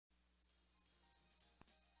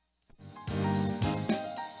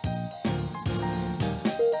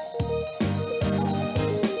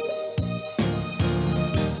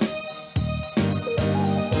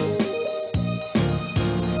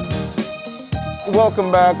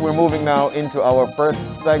welcome back. We're moving now into our first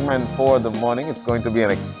segment for the morning. It's going to be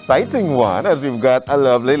an exciting one as we've got a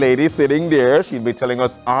lovely lady sitting there. She'll be telling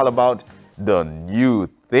us all about the new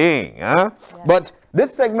thing. Huh? Yes. But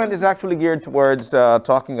this segment is actually geared towards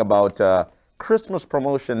talking about Christmas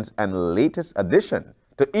promotions and latest addition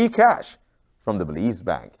to eCash from the Belize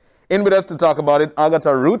Bank. In with us to talk about it,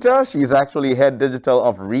 Agata Ruta. She's actually head digital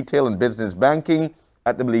of retail and business banking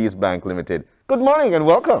at the Belize Bank Limited. Good morning and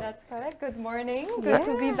welcome. That's correct. Good morning. Good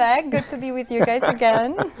to be back. Good to be with you guys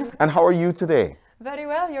again. And how are you today? Very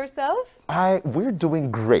well. Yourself? We're doing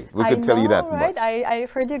great. We can tell you that right? much. I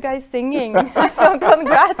heard you guys singing. So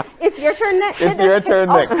congrats. It's your turn next. It's your turn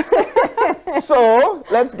next. So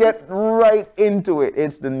let's get right into it.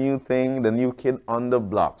 It's the new thing, the new kid on the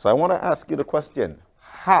block. So I want to ask you the question.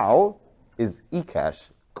 How is eCash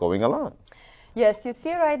going along? Yes, you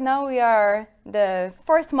see right now we are the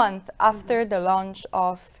 4th month after the launch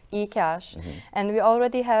of eCash, and we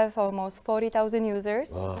already have almost 40,000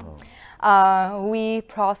 users. Wow. We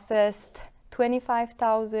processed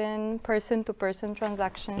 25,000 person-to-person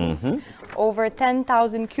transactions, over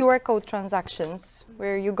 10,000 QR code transactions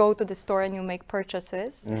where you go to the store and you make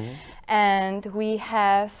purchases, and we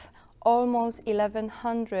have almost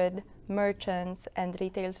 1,100 merchants and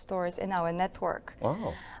retail stores in our network.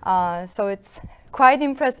 Wow. So it's quite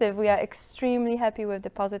impressive. We are extremely happy with the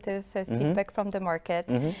positive feedback from the market.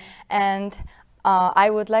 And I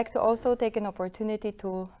would like to also take an opportunity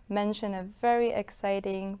to mention a very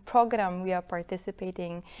exciting program we are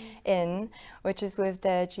participating in, which is with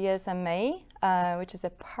the GSMA, which is a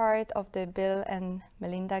part of the Bill and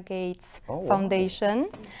Melinda Gates Foundation.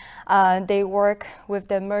 They work with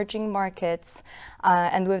the emerging markets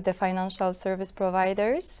and with the financial service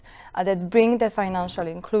providers that bring the financial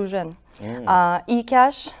inclusion.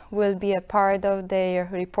 eCash will be a part of their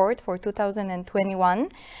report for 2021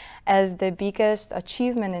 as the biggest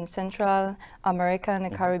achievement in Central America and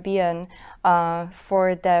the Caribbean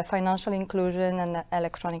for the financial inclusion and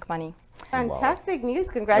electronic money. Fantastic news.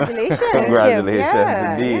 Congratulations.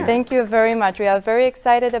 Congratulations, indeed. Thank you very much. We are very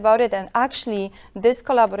excited about it. And actually, this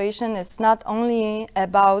collaboration is not only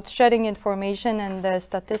about sharing information and the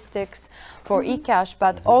statistics for eCash,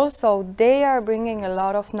 but also they are bringing a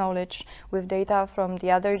lot of knowledge with data from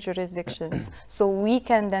the other jurisdictions. So we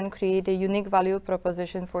can then create a unique value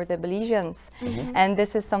proposition for the Belizeans. And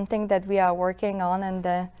this is something that we are working on, and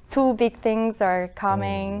the 2 big things are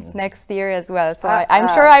coming next year as well. So I'm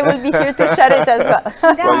sure I will be here to share it as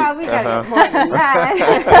well. No, we got more than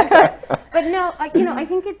that. But no, you know, I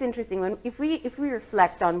think it's interesting when if we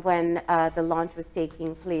reflect on when the launch was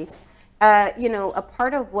taking place. You know, a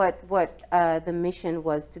part of what the mission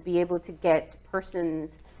was to be able to get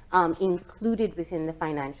persons included within the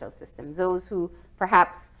financial system, those who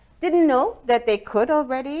perhaps didn't know that they could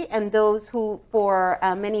already, and those who, for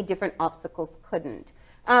many different obstacles, couldn't.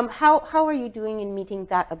 How are you doing in meeting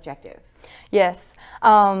that objective? Yes.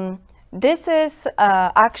 This is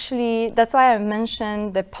actually, that's why I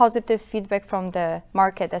mentioned the positive feedback from the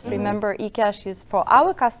market. As remember, eCash is for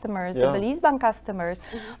our customers, the Belize Bank customers,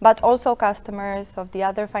 but also customers of the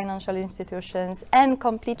other financial institutions and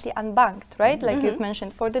completely unbanked, right? Like you've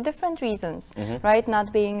mentioned, for the different reasons, right?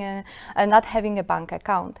 Not being not having a bank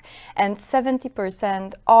account. And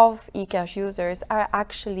 70% of eCash users are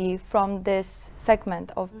actually from this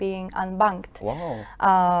segment of being unbanked,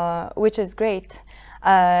 which is great.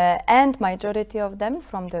 And majority of them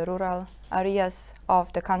from the rural areas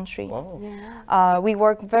of the country. We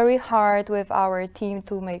work very hard with our team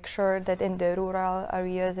to make sure that in the rural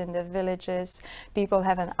areas, in the villages, people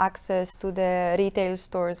have an access to the retail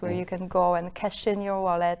stores where you can go and cash in your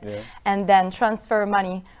wallet and then transfer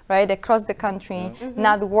money right across the country,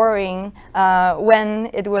 not worrying when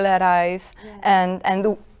it will arrive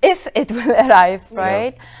and if it will arrive,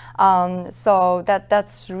 right? So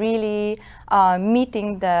that's really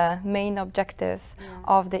meeting the main objective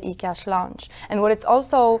of the eCash launch. And what it's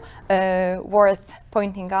also worth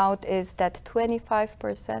pointing out is that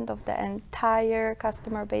 25% of the entire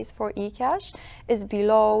customer base for eCash is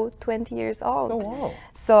below 20 years old.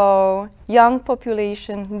 So young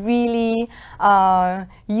population really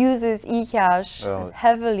uses eCash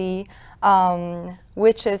heavily,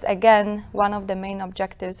 which is again one of the main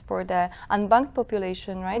objectives for the unbanked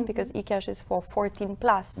population, right? Because eCash is for 14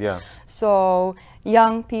 plus. So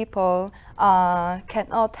young people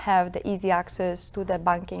cannot have the easy access to the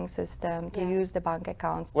banking system, to use the bank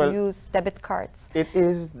accounts, to use debit cards. It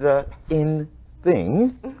is the in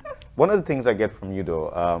thing. One of the things I get from you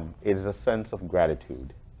though is a sense of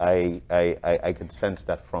gratitude. I could sense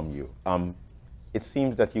that from you. It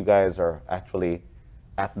seems that you guys are actually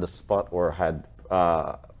at the spot or had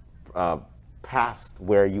past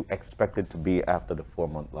where you expected to be after the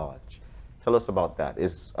 4-month launch. Tell us about that.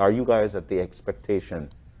 Are you guys at the expectation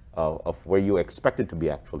of where you expected to be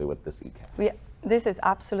actually with this eCash? This is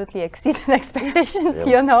absolutely exceeded expectations,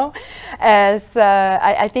 you know. As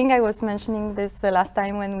I think I was mentioning this last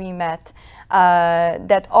time when we met,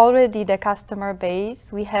 that already the customer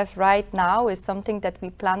base we have right now is something that we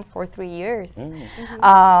planned for 3 years.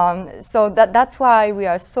 So that's why we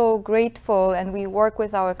are so grateful, and we work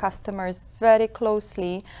with our customers very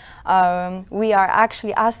closely. We are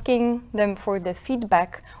actually asking them for the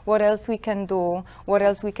feedback, what else we can do, what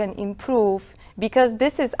else we can improve, because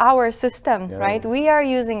this is our system, right? We are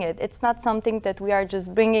using it. It's not something that we are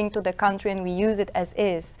just bringing to the country and we use it as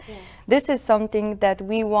is. This is something that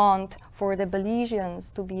we want for the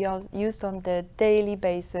Belizeans to be used on the daily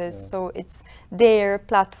basis. So it's their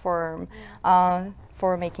platform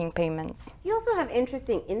for making payments. You also have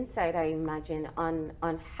interesting insight, I imagine,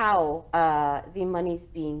 on how the money's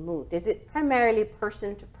being moved. Is it primarily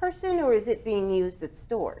person to person, or is it being used at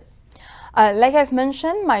stores? Like I've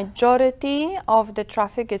mentioned, majority of the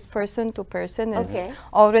traffic is person to person. It's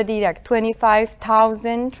already like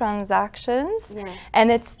 25,000 transactions. And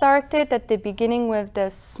it started at the beginning with the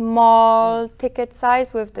small ticket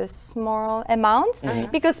size, with the small amounts,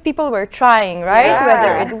 because people were trying, right?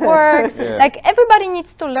 Whether it works. Like everybody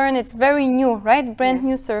needs to learn. It's very new, right? Brand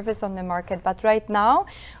new service on the market. But right now,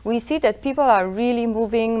 we see that people are really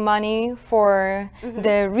moving money for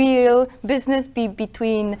the real business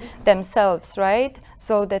between themselves, right?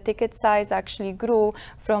 So the ticket size actually grew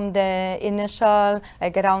from the initial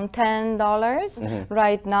like around $10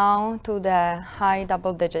 right now to the high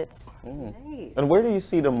double digits. Nice. And where do you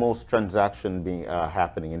see the most transaction being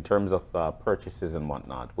happening in terms of purchases and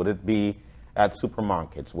whatnot? Would it be at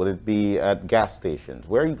supermarkets? Would it be at gas stations?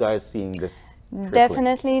 Where are you guys seeing this?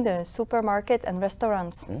 Definitely the supermarkets and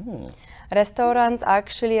restaurants. Restaurants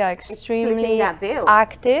actually are extremely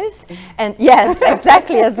active. And yes,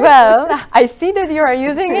 exactly as well. I see that you are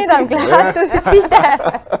using it. I'm glad to see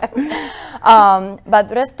that.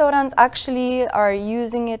 But restaurants actually are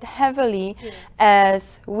using it heavily,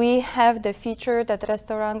 as we have the feature that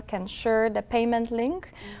restaurant can share the payment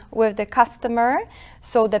link with the customer.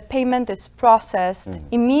 So the payment is processed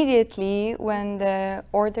immediately when the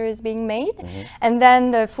order is being made. And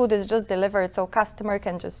then the food is just delivered. So customer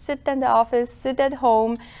can just sit in the office, sit at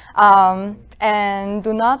home, and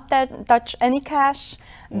do not touch any cash.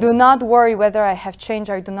 Do not worry whether I have change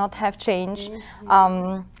or do not have change.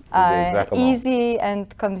 Easy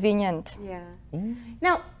and convenient.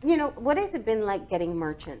 Now, you know, what has it been like getting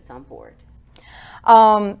merchants on board?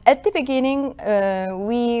 At the beginning,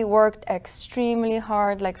 we worked extremely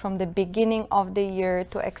hard, like from the beginning of the year,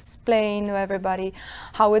 to explain to everybody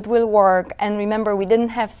how it will work. And remember, we didn't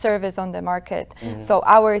have service on the market. So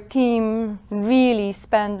our team really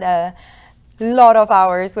spent a lot of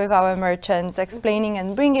hours with our merchants explaining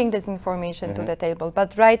and bringing this information to the table.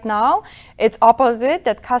 But right now it's opposite,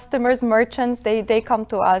 that customers, merchants, they come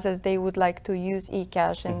to us as they would like to use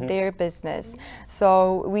eCash in their business.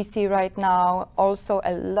 So we see right now also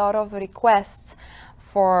a lot of requests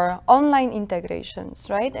for online integrations,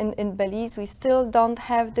 right? In Belize, we still don't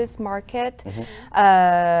have this market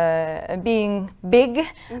being big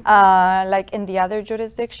like in the other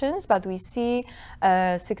jurisdictions, but we see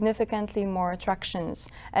significantly more attractions.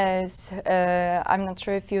 As I'm not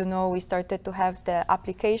sure if you know, we started to have the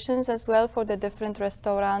applications as well for the different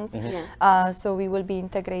restaurants. So we will be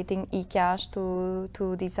integrating eCash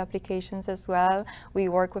to these applications as well. We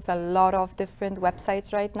work with a lot of different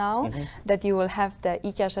websites right now that you will have the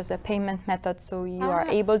eCash as a payment method, so you are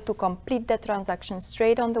able to complete the transaction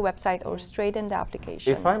straight on the website or straight in the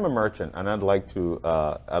application. If I'm a merchant and I'd like to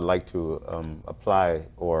apply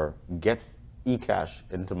or get eCash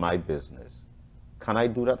into my business, can I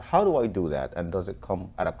do that? How do I do that? And does it come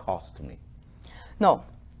at a cost to me? No.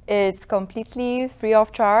 It's completely free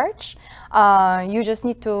of charge. You just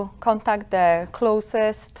need to contact the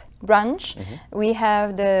closest branch. We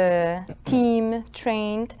have the team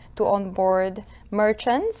trained to onboard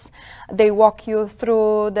merchants. They walk you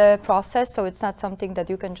through the process, so it's not something that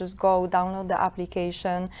you can just go download the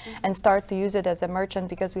application and start to use it as a merchant,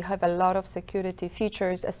 because we have a lot of security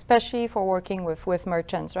features, especially for working with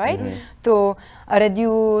merchants, right? To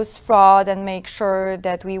reduce fraud and make sure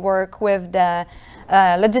that we work with the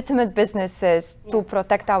legitimate businesses to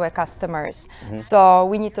protect our customers. So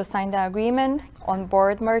we need to sign the agreement,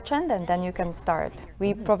 onboard merchant, and then you can start.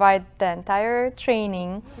 We provide the entire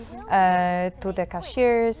training to the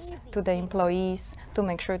cashiers, to the employees, to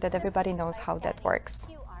make sure that everybody knows how that works.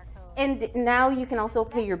 And now you can also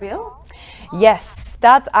pay your bills? Yes,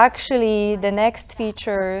 that's actually the next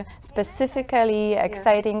feature, specifically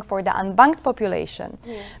exciting for the unbanked population,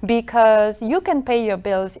 because you can pay your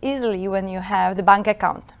bills easily when you have the bank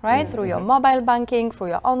account, right? Through your mobile banking, through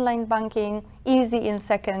your online banking, easy in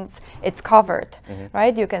seconds, it's covered,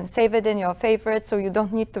 right? You can save it in your favorites, so you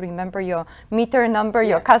don't need to remember your meter number,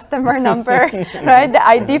 your customer number, right? The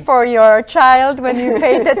ID for your child when you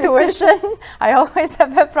pay the tuition. I always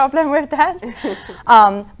have a problem with that.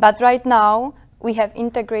 But right now, we have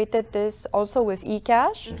integrated this also with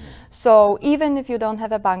eCash. So even if you don't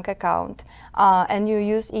have a bank account and you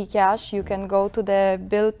use eCash, you can go to the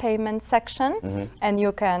bill payment section and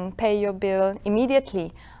you can pay your bill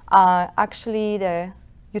immediately. Actually, the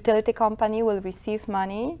utility company will receive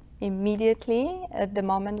money immediately at the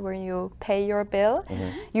moment where you pay your bill.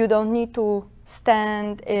 You don't need to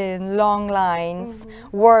stand in long lines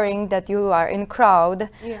worrying that you are in crowd,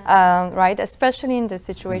 right? Especially in the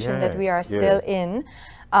situation that we are still in.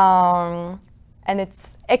 And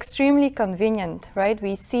it's extremely convenient, right?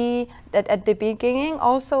 We see that at the beginning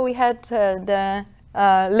also we had the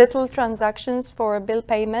little transactions for bill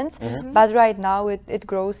payments, but right now it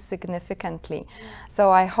grows significantly.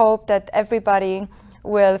 So I hope that everybody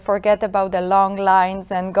will forget about the long lines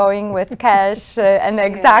and going with cash and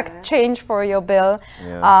exact change for your bill,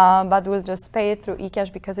 but we'll just pay it through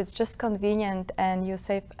eCash because it's just convenient and you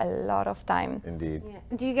save a lot of time. Indeed.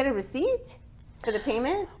 Do you get a receipt for the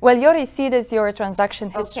payment? Well, your receipt is your transaction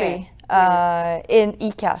history in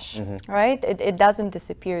eCash, right? It doesn't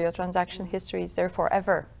disappear. Your transaction history is there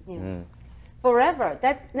forever. Forever.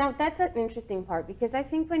 That's an interesting part, because I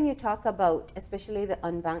think when you talk about especially the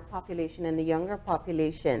unbanked population and the younger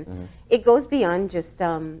population, it goes beyond just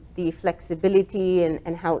the flexibility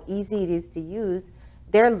and how easy it is to use.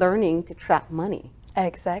 They're learning to track money.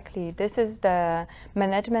 Exactly. This is the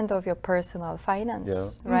management of your personal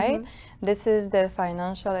finance, right? This is the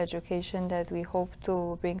financial education that we hope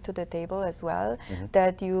to bring to the table as well,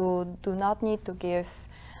 that you do not need to give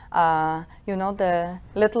you know, the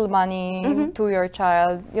little money to your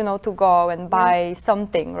child, you know, to go and buy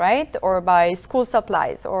something, right? Or buy school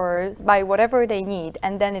supplies or buy whatever they need,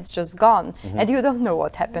 and then it's just gone. And you don't know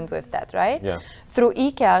what happened with that, right? Through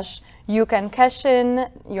eCash, you can cash in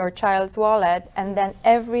your child's wallet and then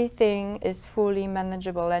everything is fully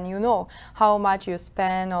manageable, and you know how much you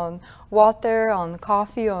spend on water, on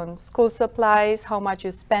coffee, on school supplies, how much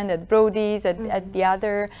you spend at Brody's, at the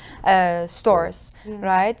other stores,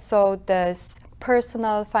 right? So this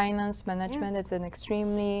personal finance management is an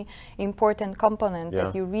extremely important component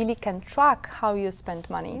that you really can track how you spend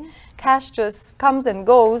money. Cash just comes and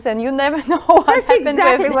goes and you never know what happened. That's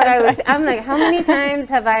exactly with what that, I was, right? I'm like, how many times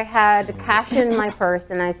have I had cash in my purse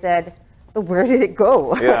and I said, where did it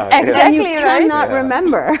go? Exactly, And you right? cannot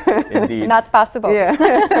remember. Indeed. Not possible.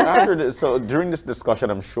 So during this discussion,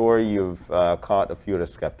 I'm sure you've caught a few of the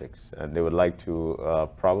skeptics, and they would like to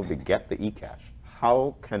probably get the eCash.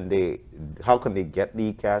 How can they get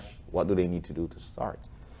the eCash? What do they need to do to start?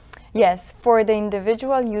 Yes, for the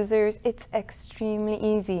individual users, it's extremely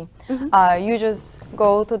easy. You just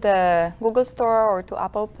go to the Google Store or to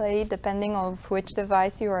Apple Play, depending on which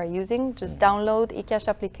device you are using. Just download eCash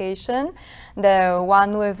application, the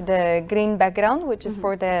one with the green background, which is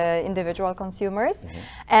for the individual consumers.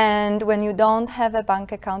 And when you don't have a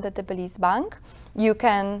bank account at the Belize Bank, you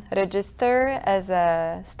can register as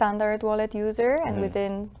a standard wallet user, and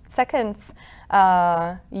within seconds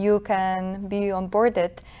you can be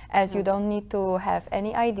onboarded, as you don't need to have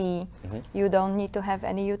any ID, you don't need to have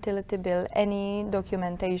any utility bill, any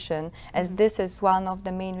documentation, as this is one of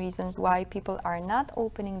the main reasons why people are not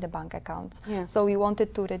opening the bank accounts. So we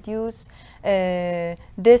wanted to reduce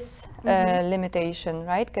this limitation,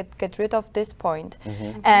 right? Get rid of this point.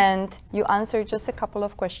 And you answer just a couple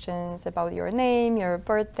of questions about your name, your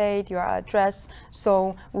birth date, your address.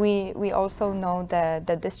 So we also know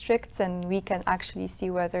the districts, and we can actually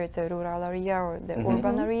see whether it's a rural area or the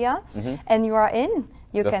urban area. And you are in.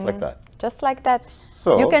 You Just can like that. Just like that.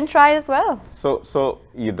 So you can try as well. So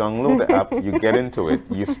you download the app, you get into it,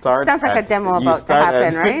 you start. Sounds like a demo about to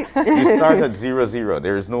happen, right? You start at 0.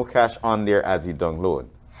 There is no cash on there as you download.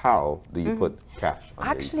 How do you put cash on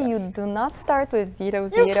Actually, the you do not start with 0,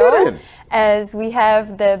 You're kidding. as we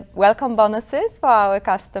have the welcome bonuses for our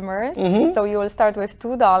customers. So you will start with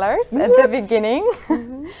 $2 at the beginning.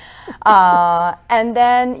 And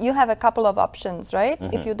then you have a couple of options, right?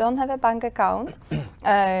 If you don't have a bank account,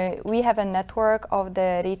 we have a network of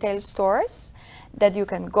the retail stores that you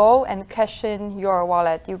can go and cash in your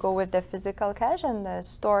wallet. You go with the physical cash and the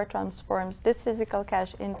store transforms this physical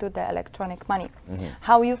cash into the electronic money.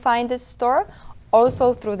 How you find this store?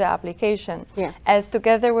 also through the application. Yeah. As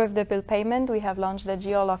together with the bill payment, we have launched the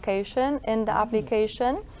geolocation in the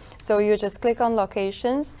application. So you just click on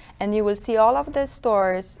locations and you will see all of the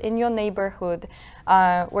stores in your neighborhood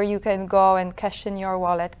where you can go and cash in your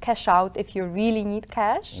wallet, cash out if you really need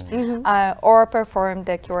cash, or perform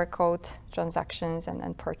the QR code transactions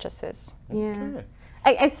and purchases. Yeah. Okay.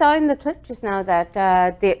 I saw in the clip just now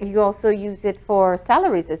that you also use it for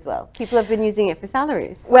salaries as well. People have been using it for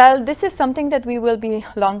salaries. Well, this is something that we will be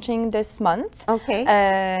launching this month. Okay.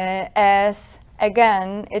 As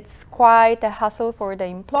again, it's quite a hassle for the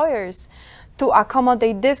employers to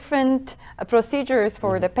accommodate different procedures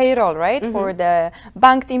for the payroll, right? For the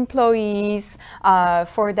banked employees,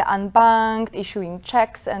 for the unbanked, issuing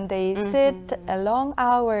checks, and they sit a long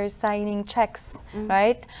hours signing checks,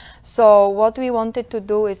 right? So what we wanted to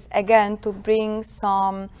do is, again, to bring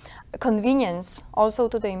some convenience also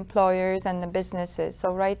to the employers and the businesses.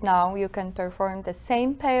 So right now you can perform the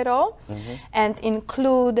same payroll and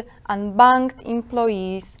include unbanked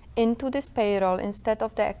employees into this payroll instead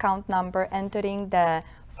of the account number entering the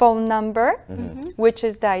phone number, which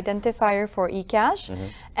is the identifier for eCash,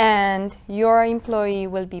 and your employee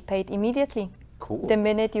will be paid immediately. Cool. The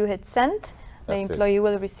minute you hit send, the That's employee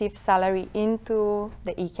will receive salary into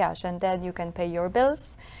the eCash, and then you can pay your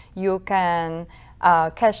bills. You can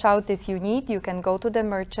cash out if you need. You can go to the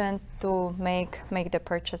merchant to make the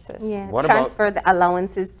purchases. Yeah. What Transfer the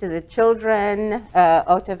allowances to the children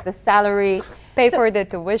out of the salary. Pay for the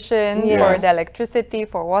tuition, Yes. for the electricity,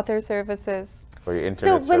 for water services. For your So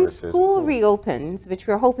internet when services. school Cool. reopens, which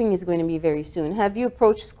we're hoping is going to be very soon, have you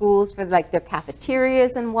approached schools for like their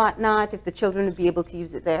cafeterias and whatnot, if the children would be able to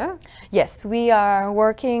use it there? Yes, we are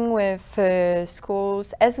working with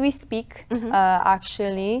schools as we speak.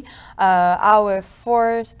 Actually, our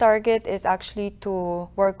first target is actually to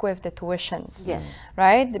work with the tuitions, Yes.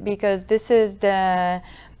 right? Because this is the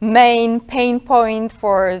main pain point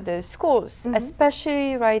for the schools,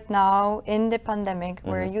 especially right now in the pandemic,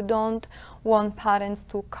 where you don't want parents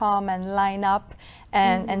to come and line up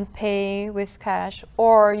and pay with cash,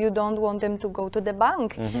 or you don't want them to go to the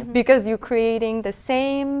bank because you're creating the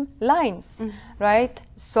same lines, right?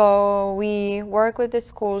 So we work with the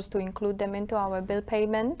schools to include them into our bill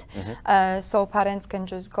payment, so parents can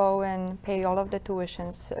just go and pay all of the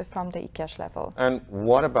tuitions from the eCash level. And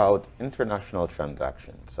what about international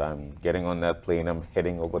transactions? I'm getting on that plane, I'm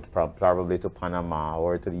heading over to probably to Panama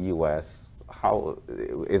or to the US. How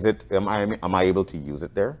is it, am I able to use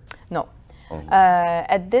it there? No.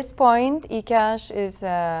 At this point, eCash is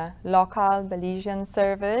a local Belizean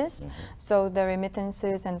service, so the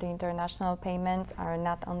remittances and the international payments are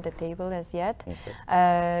not on the table as yet.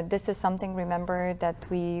 This is something, remember, that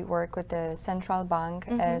we work with the central bank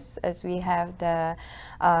as we have the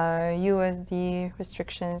USD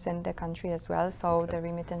restrictions in the country as well, so the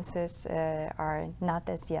remittances are not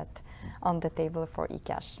as yet on the table for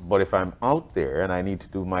eCash. But if I'm out there and I need to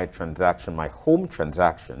do my transaction, my home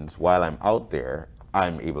transactions while I'm out there,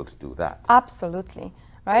 I'm able to do that. Absolutely,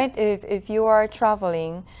 right? If you are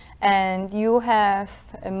traveling and you have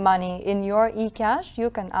money in your eCash, you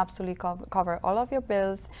can absolutely cover all of your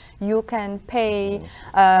bills. You can pay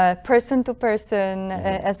person to person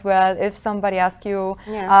as well. If somebody asks you,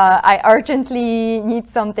 I urgently need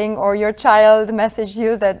something, or your child messaged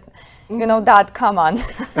you that, you know, Dad, come on,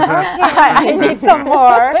 I need some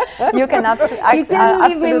more. You can absolutely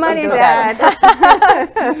leave me money, do Dad.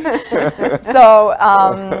 that. So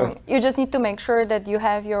you just need to make sure that you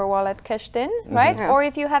have your wallet cashed in, right? Or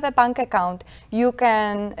if you have a bank account, you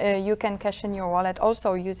can cash in your wallet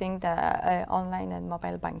also using the online and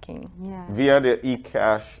mobile banking. Yeah. Via the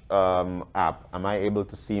eCash app, am I able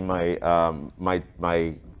to see my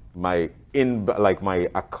my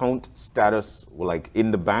account status, like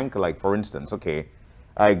in the bank? Like, for instance, okay,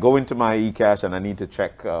 I go into my eCash and I need to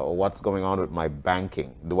check what's going on with my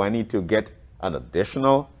banking. Do I need to get an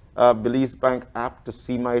additional Belize Bank app to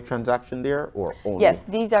see my transaction there, or only? Yes,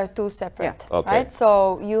 these are two separate, Okay. right?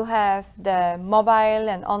 So you have the mobile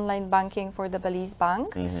and online banking for the Belize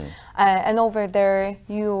Bank, and over there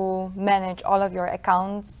you manage all of your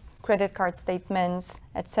accounts, credit card statements,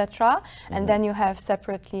 etc. And then you have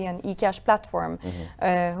separately an eCash platform,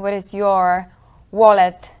 where is your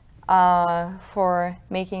wallet for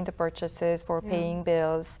making the purchases, for paying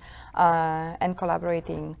bills, and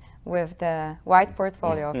collaborating with the wide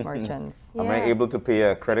portfolio of merchants. Am I able to pay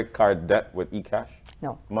a credit card debt with eCash?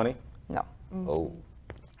 No. Money? No. Oh.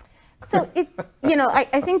 So it's, you know,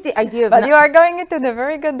 I think the idea of But you are going into the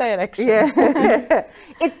very good direction. Yeah.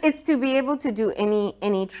 it's to be able to do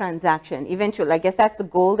any transaction eventually. I guess that's the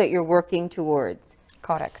goal that you're working towards.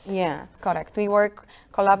 Correct. Yeah. Correct. We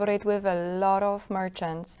collaborate with a lot of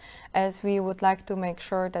merchants, as we would like to make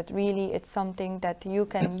sure that really it's something that you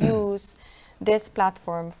can use this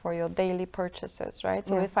platform for your daily purchases, right?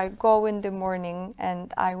 So if I go in the morning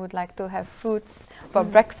and I would like to have fruits for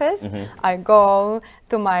breakfast, I go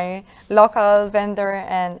to my local vendor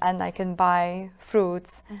and I can buy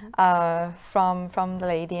fruits from the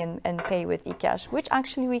lady and pay with eCash, which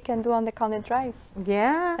actually we can do on the County Drive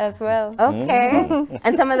as well. Okay.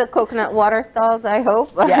 And some of the coconut water stalls, I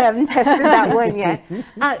hope. I haven't tested that one yet.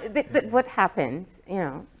 But what happens, you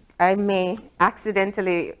know, I may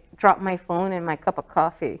accidentally drop my phone and my cup of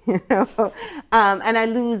coffee, you know, and I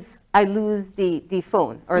lose the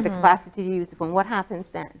phone or the capacity to use the phone. What happens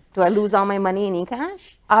then? Do I lose all my money in eCash?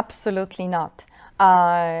 Absolutely not.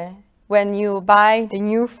 When you buy the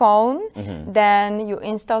new phone, then you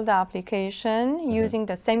install the application using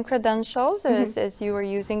the same credentials as you were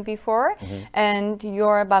using before, and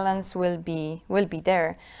your balance will be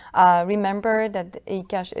there. Remember that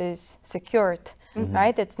eCash is secured.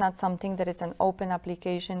 Right? It's not something that it's an open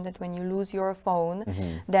application that when you lose your phone,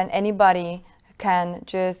 then anybody can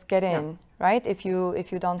just get in, right? If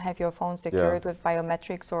you don't have your phone secured with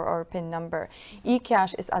biometrics or PIN number.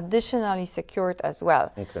 eCash is additionally secured as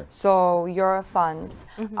well. So your funds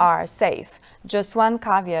are safe. Just one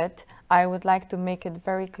caveat, I would like to make it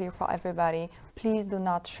very clear for everybody. Please do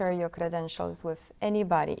not share your credentials with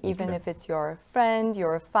anybody, even if it's your friend,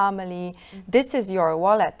 your family. This is your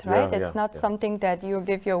wallet, right? It's not something that you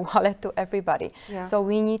give your wallet to everybody. So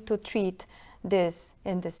we need to treat this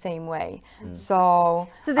in the same way. So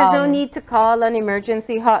there's no need to call an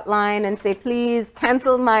emergency hotline and say, please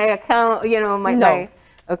cancel my account, you know, my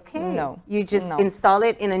okay. No. You just install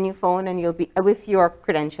it in a new phone and you'll be with your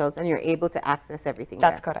credentials and you're able to access everything.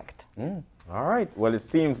 That's correct. All right. Well, it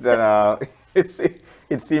seems that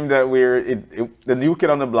it seems that the new kid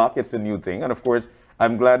on the block. It's a new thing, and of course,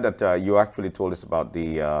 I'm glad that you actually told us about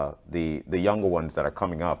the younger ones that are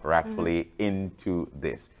coming up are actually into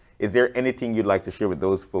this. Is there anything you'd like to share with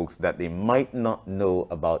those folks that they might not know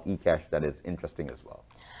about eCash that is interesting as well?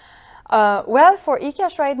 Well, for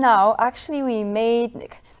eCash right now, actually we made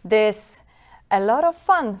this a lot of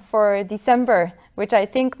fun for December, which I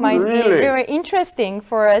think might be very interesting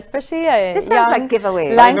for especially a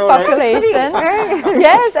young population.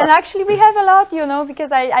 Yes, and actually we have a lot, you know,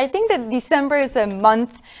 because I think that December is a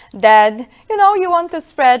month that, you know, you want to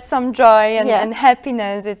spread some joy and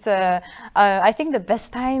happiness. It's I think the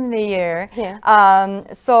best time in the year.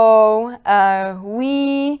 So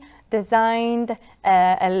we designed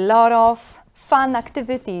a lot of fun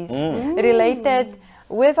activities related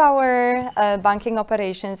with our banking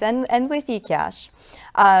operations and with eCash.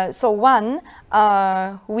 So one,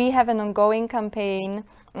 we have an ongoing campaign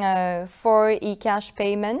for eCash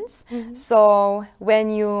payments. So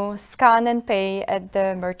when you scan and pay at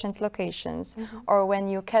the merchant's locations, or when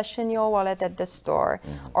you cash in your wallet at the store,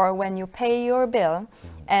 or when you pay your bill,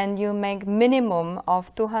 and you make minimum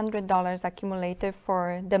of $200 accumulated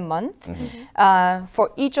for the month.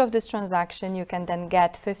 For each of this transaction, you can then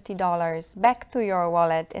get $50 back to your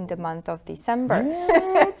wallet in the month of December.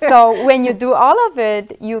 So when you do all of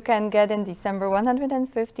it, you can get in December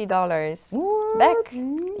 $150 back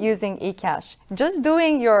using eCash. Just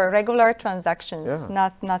doing your regular transactions,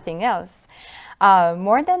 nothing else.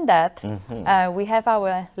 More than that, we have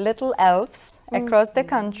our little elves across the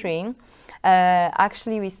country.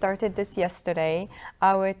 Actually, we started this yesterday.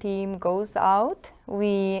 Our team goes out.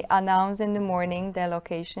 We announce in the morning the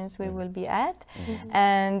locations we will be at,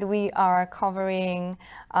 and we are covering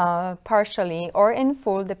partially or in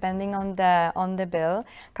full, depending on the bill,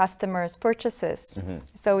 customers' purchases.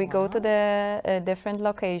 So we go to the different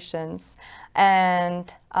locations,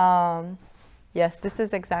 and yes, this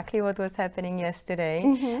is exactly what was happening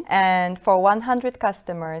yesterday. And for 100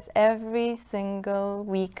 customers, every single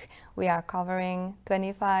week, we are covering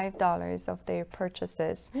 $25 of their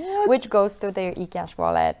purchases, which goes to their eCash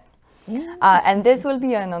wallet. And this will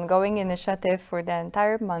be an ongoing initiative for the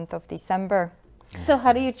entire month of December. So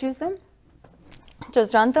how do you choose them?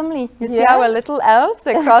 Just randomly. You see our little elves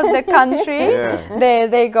across the country.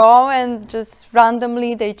 They go and just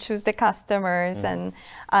randomly they choose the customers and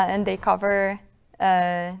they cover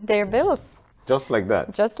their bills. Just like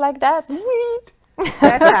that. Just like that. Sweet.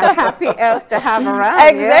 That's a happy elf to have around.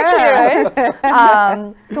 Exactly, yeah.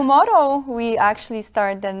 right? Tomorrow, we actually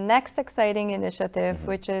start the next exciting initiative,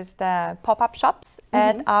 which is the pop-up shops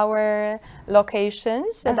at our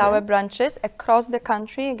locations, at our branches across the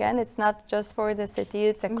country. Again, it's not just for the city,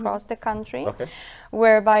 it's across the country,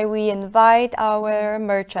 whereby we invite our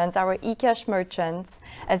merchants, our eCash merchants,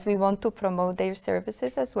 as we want to promote their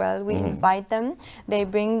services as well. We invite them, they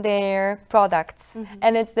bring their products,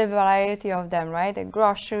 and it's the variety of them, right? The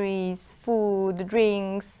groceries, food,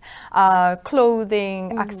 drinks,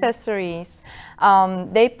 clothing, accessories.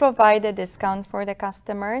 They provide a discount for the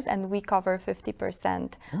customers, and we cover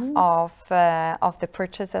 50% of the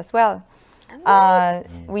purchase as well.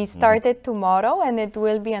 We started tomorrow, and it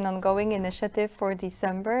will be an ongoing initiative for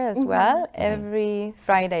December as well, every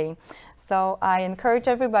Friday. So I encourage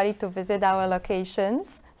everybody to visit our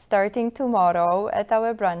locations starting tomorrow at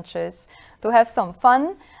our branches to have some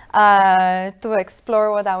fun, to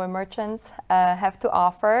explore what our merchants have to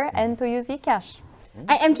offer, and to use eCash.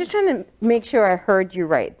 I'm just trying to make sure I heard you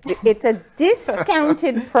right. It's a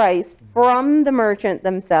discounted price from the merchant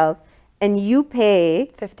themselves, and you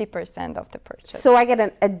pay 50% of the purchase. So I get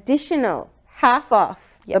an additional half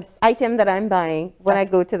off the item that I'm buying when I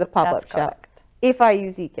go to the pop-up shop if I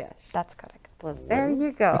use eCash. That's correct. Well, there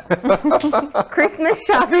you go. Christmas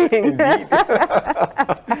shopping.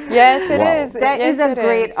 Yes, it is. That yes, is a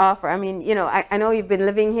great is. offer. I mean, you know, I know you've been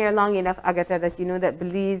living here long enough, Agata, that you know that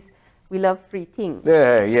Belize, we love free things.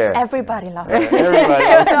 Yeah, yeah. Everybody loves it.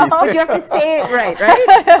 Everybody But you have to say it right,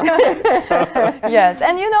 right? Yes,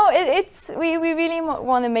 and you know, we really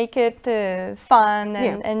want to make it fun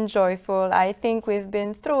and joyful. I think we've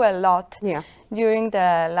been through a lot during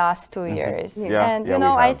the last 2 years. And you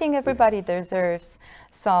know, I think everybody deserves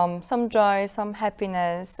some joy, some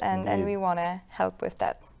happiness, and we want to help with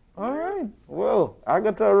that. All right. Well,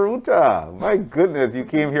 Agata, Ruta, my goodness, you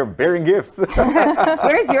came here bearing gifts.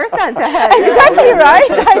 Where's your Santa hat? Exactly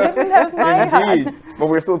right. I didn't have my Indeed. hat. But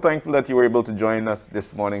we're so thankful that you were able to join us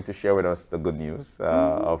this morning to share with us the good news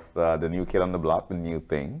of the new kid on the block, the new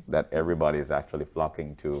thing that everybody is actually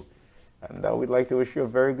flocking to. And we'd like to wish you a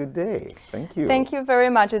very good day. Thank you. Thank you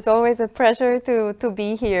very much. It's always a pleasure to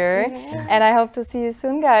be here. And I hope to see you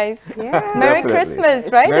soon, guys. Merry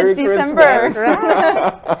Christmas, right? Merry it's December. Thank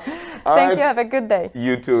right. you. Have a good day.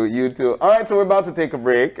 You too. You too. All right. So we're about to take a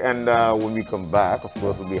break. And when we come back, of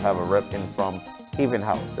course, we have a rep in from Haven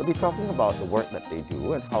House. They'll be talking about the work that they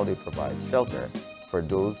do and how they provide shelter for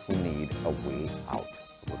those who need a way out.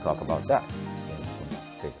 So we'll talk about that in the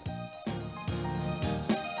next segment.